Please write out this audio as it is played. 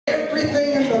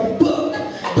everything in the book,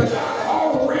 but I've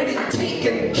already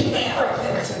taken care of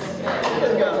it.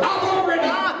 I've already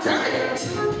done it.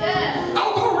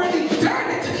 I've already done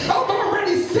it. I've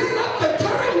already set up the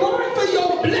timeline for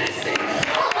your blessing.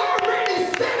 I've already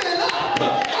set it up.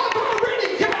 I've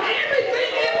already got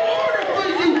everything in order for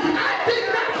you. I did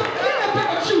not forget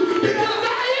about you because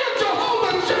I am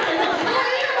Jehovah Jireh. I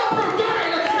am a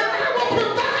provider, and I will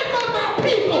provide for my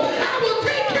people. I will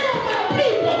take care of my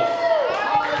people.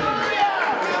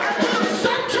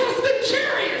 Some trust in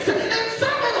chariots and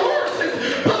some in horses,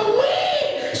 but we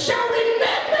shall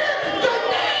remember the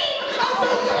name of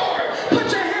the Lord. Put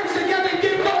your hands together and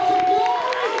give God some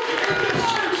glory in this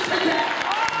church today.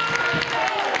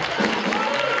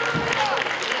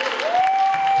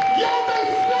 Y'all may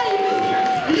slay me,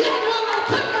 yet will I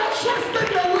put my trust in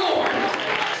the Lord.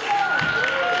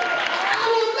 I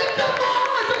will lift up my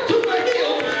eyes unto the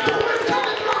hills, from whence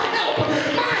cometh my help.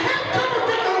 My help cometh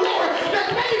from the Lord that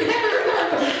made heaven and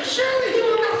earth. Surely he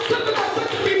will not suffer thy foot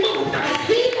to be moved.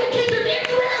 He that keepeth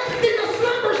Israel neither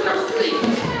slumbers nor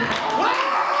sleeps. Oh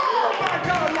my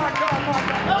God, my God, my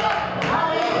God.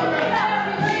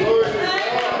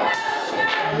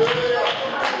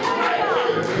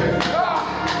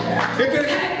 If it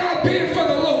had not been for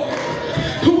the Lord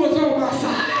who was on my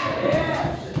side,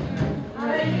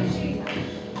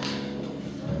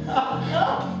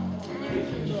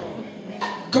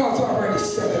 God's already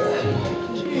set it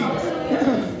up.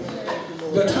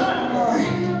 The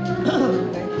timeline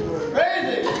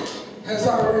has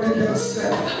already been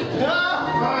set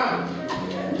up.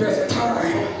 There's a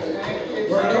time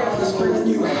where God is bringing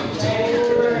you out.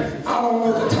 I don't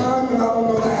know the time and I don't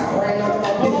know the hour. Ain't none of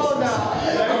my business.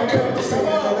 I'm coming to say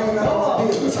that ain't none of my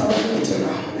business. I don't need to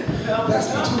know. That's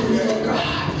between you and God.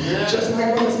 Just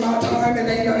like when it's my time, it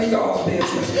ain't none of y'all's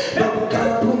business. But when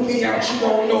God bring me out, you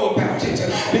won't know about it.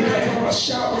 Because I'm a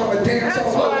shout, I'm a dance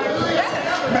all over the place.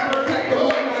 Matter of fact, the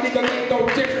Lord not even make no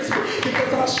difference.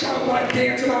 Because I shout like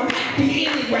dance and I'm happy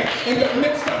anyway in the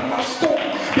midst of my storm.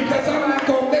 Because I'm not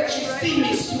going to let you see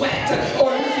me sweat.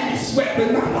 Or see me sweat,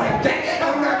 but not like that.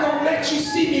 I'm not going to let you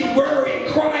see me worry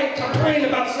and cry and complain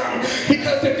about something.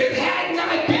 Because if it had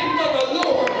not been for the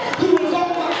Lord who was on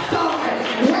my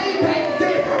side way back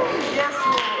there,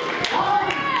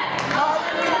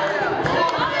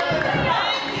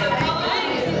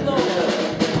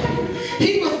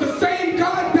 he was the same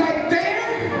God back there,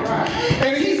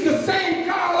 and he's the same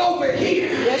God over here.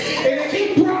 And if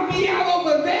he brought me out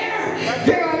over there,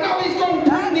 then I know he's going to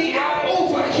bring me out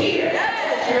over here.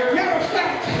 Matter of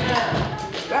fact,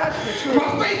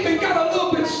 my faith ain't got a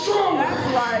little bit stronger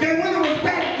than when it was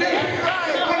back there.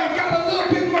 But it got a little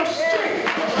bit more strength.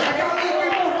 I got a little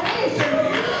bit more faith in me.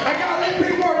 I got a little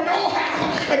bit more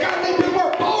know-how. I got a little bit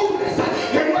more boldness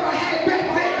than what I had back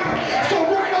there. So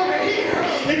right over here,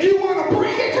 if you want to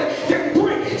bring it, then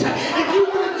bring it. If you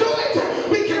want to do it,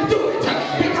 we can do it.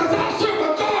 Because I serve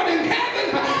a God in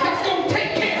heaven that's going to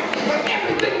take care of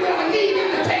everything that I need him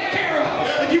to take care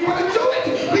of. If you want to do it,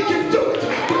 we can do it.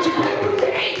 But you better bring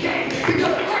your A game,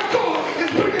 because our God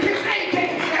is bringing his A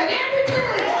game. And every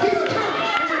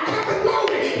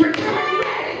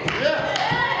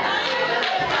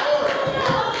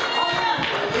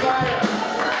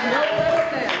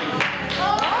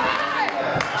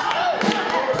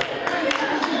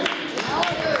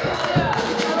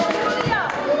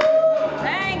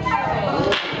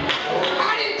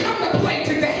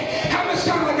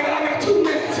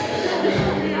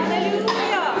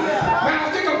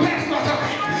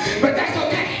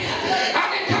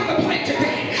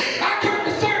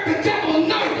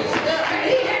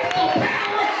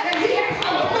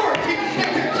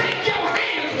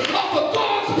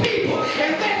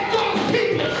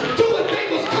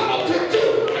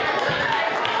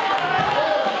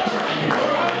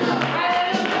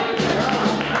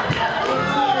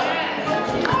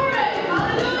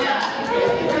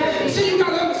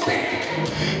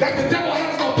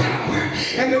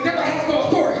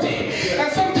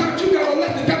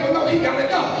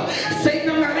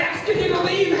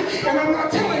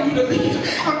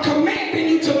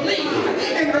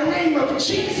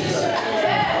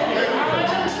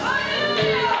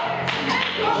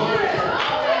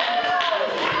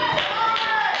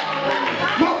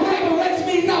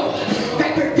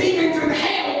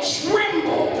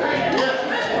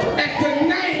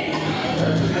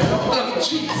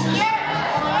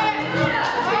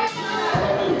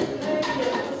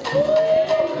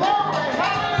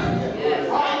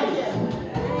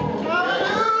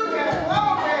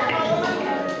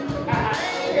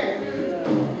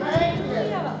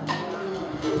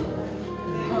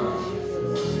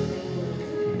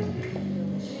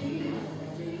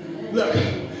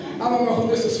don't know who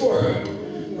this is for,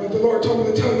 but the Lord told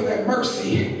me to tell you that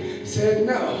mercy said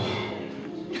no.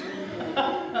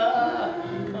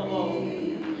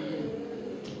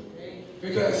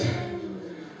 Because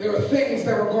there were things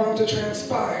that were going to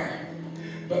transpire,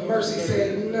 but mercy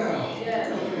said no.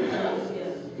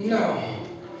 No.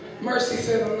 Mercy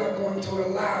said, I'm not going to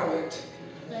allow it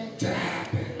to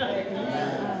happen.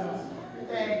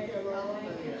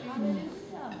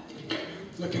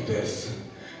 Look at this.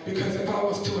 Because if I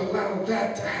was to allow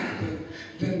that to happen,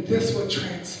 then this would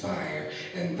transpire,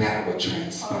 and that would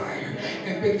transpire.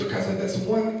 And because of this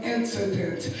one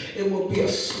incident, it will be a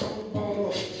snowball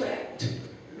effect.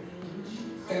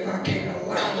 And I can't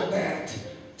allow that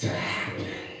to happen.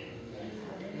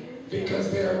 Because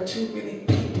there are too many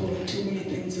people and too many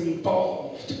things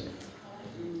involved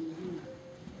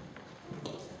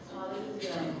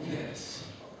from this.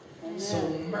 So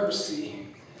mercy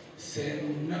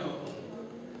said no.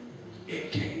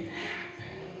 It can't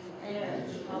happen.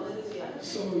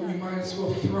 So you might as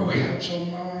well throw it out your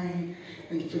mind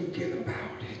and forget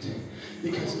about it.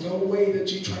 Because no way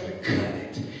that you try to cut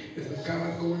it is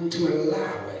God going to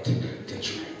allow it to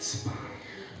transpire.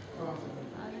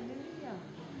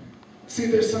 See,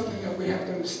 there's something that we have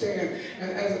to understand.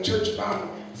 And as a church body,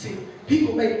 see,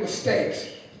 people make mistakes.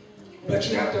 But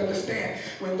you have to understand,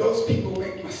 when those people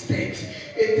make mistakes,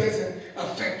 it doesn't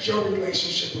affect your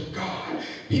relationship with God.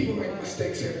 People make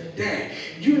mistakes every day.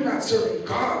 You're not serving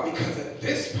God because of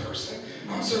this person.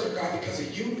 I'm serving God because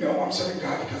of you. No, I'm serving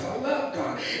God because I love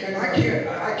God. And I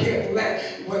can't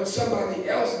let what somebody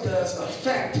else does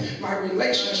affect my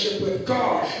relationship with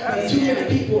God. But too many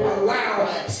people allow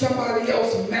somebody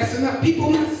else messing up.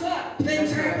 People mess up.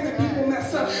 Things happen and people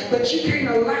mess up. But you can't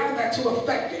allow that to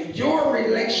affect your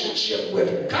relationship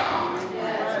with God.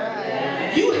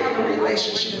 You have a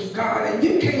relationship with God, and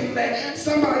you can't let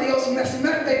somebody else messing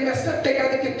up. They mess up. They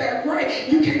got to get that right.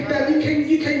 You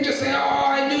can't just say, "Oh,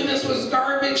 I knew this was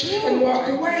garbage," and walk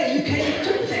away. You can't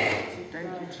do that.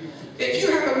 If you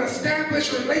have an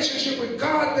established relationship with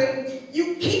God, then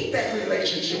you keep that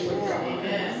relationship with God.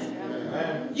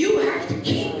 You have to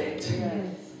keep it.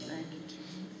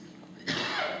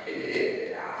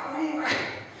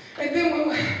 And then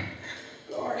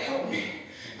Lord help me.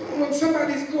 When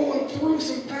somebody's going through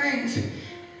some things,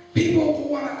 people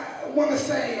want to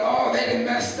say, "Oh, they done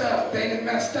messed up. They done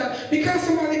messed up." Because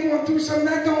somebody going through something,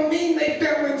 that don't mean they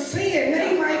fell in sin.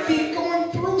 They might be going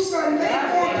through something. They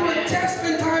going through a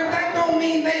testing time. That don't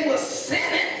mean they was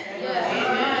sinning.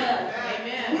 Amen.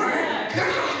 My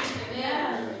God.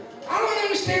 I don't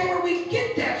understand where we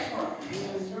get that from.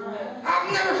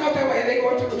 I've never felt that way. They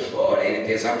going through, "Oh, they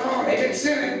did something wrong. They been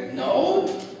sinning." No.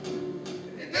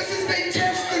 This is their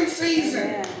testing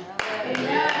season.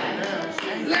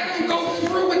 Let them go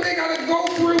through what they got to go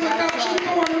through without you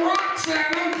throwing rocks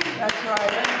at them. That's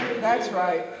right. That's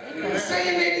right.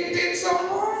 Saying they did something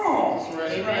wrong.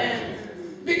 Amen.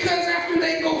 Because after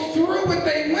they go through what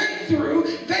they went through,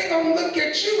 they going to look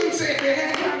at you and say, "If it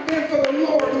had not been for the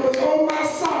Lord who was on my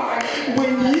side,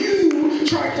 when you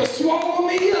tried to swallow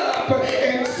me up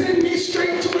and send me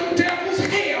straight to a devil's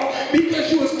hell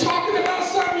because you was talking about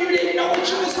something you didn't know what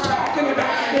you was talking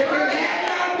about. If it had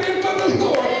not been for the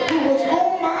Lord who was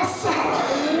on my side."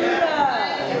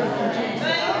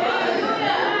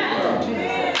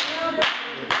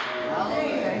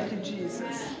 Thank you,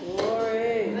 Jesus.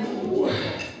 Glory.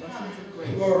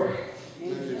 Lord.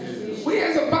 We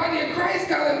as a body of Christ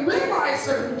got to realize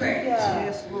certain things.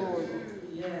 Yes, Lord.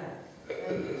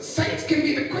 Saints can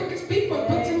be the quickest people to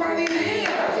put somebody in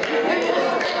hell.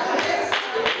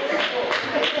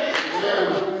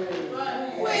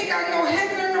 We ain't got no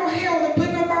heaven or no hell to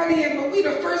put nobody in, but we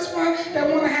the first one that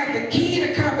want to have the key,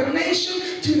 the combination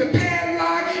to the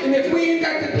padlock. And if we ain't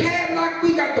got the padlock,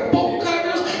 we got the bolt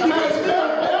cutters, because we're going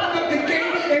to open up the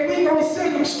gate and we're going to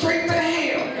send them straight to hell.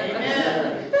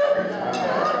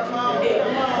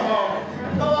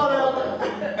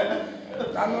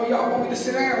 I know y'all want me to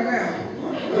sit down now.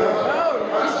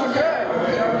 That's okay.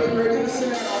 I'm getting ready to sit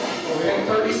down. In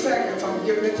 30 seconds, I'm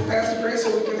giving it to Pastor Grace so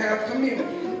we can have community.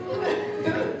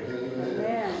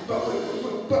 But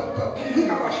we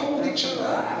gotta hold each other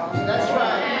out. That's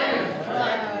right.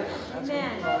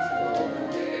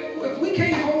 If we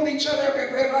can't hold each other up,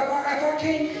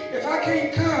 if I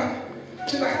can't come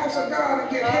to the house of God and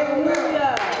get held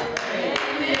up,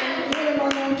 what am I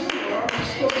gonna do? I'm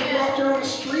supposed to go out there on the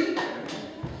street?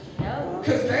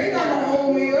 Because they not going to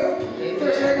hold me up.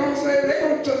 First they're going to say, they're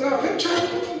going to tell them, "Them church,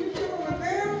 you dealing with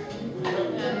them?"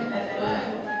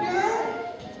 You know?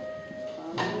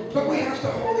 But we have to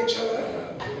hold each other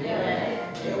up.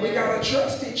 And we got to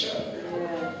trust each other.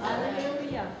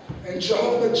 And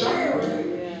Jehovah Jireh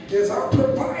is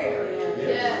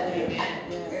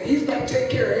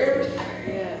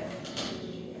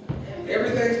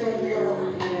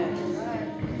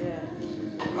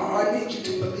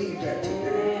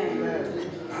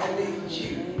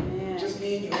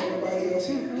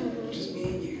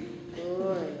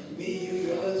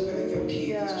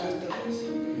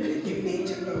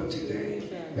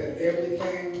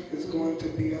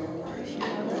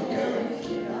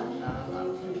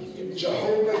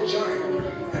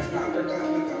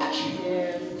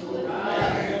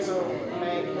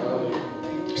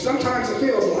Sometimes it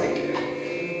feels like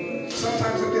it.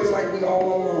 Sometimes it feels like we're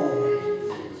all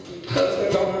alone.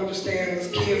 Husbands don't understand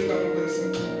us, kids don't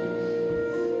listen.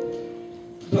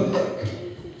 But look,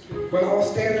 when I was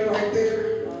standing right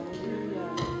there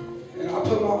and I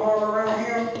put my arm around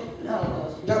him,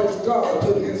 that was God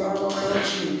putting his arm around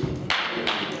you,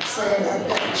 saying, I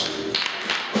got you.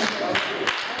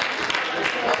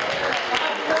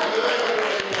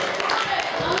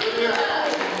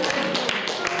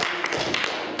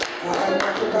 I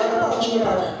have forgot about you, and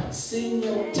I've seen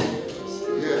your tears,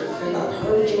 and I've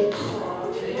heard your cry,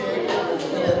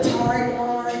 and the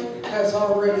timeline has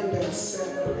already been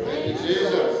set. Thank you,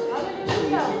 Jesus.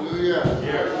 Hallelujah.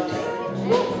 Yeah.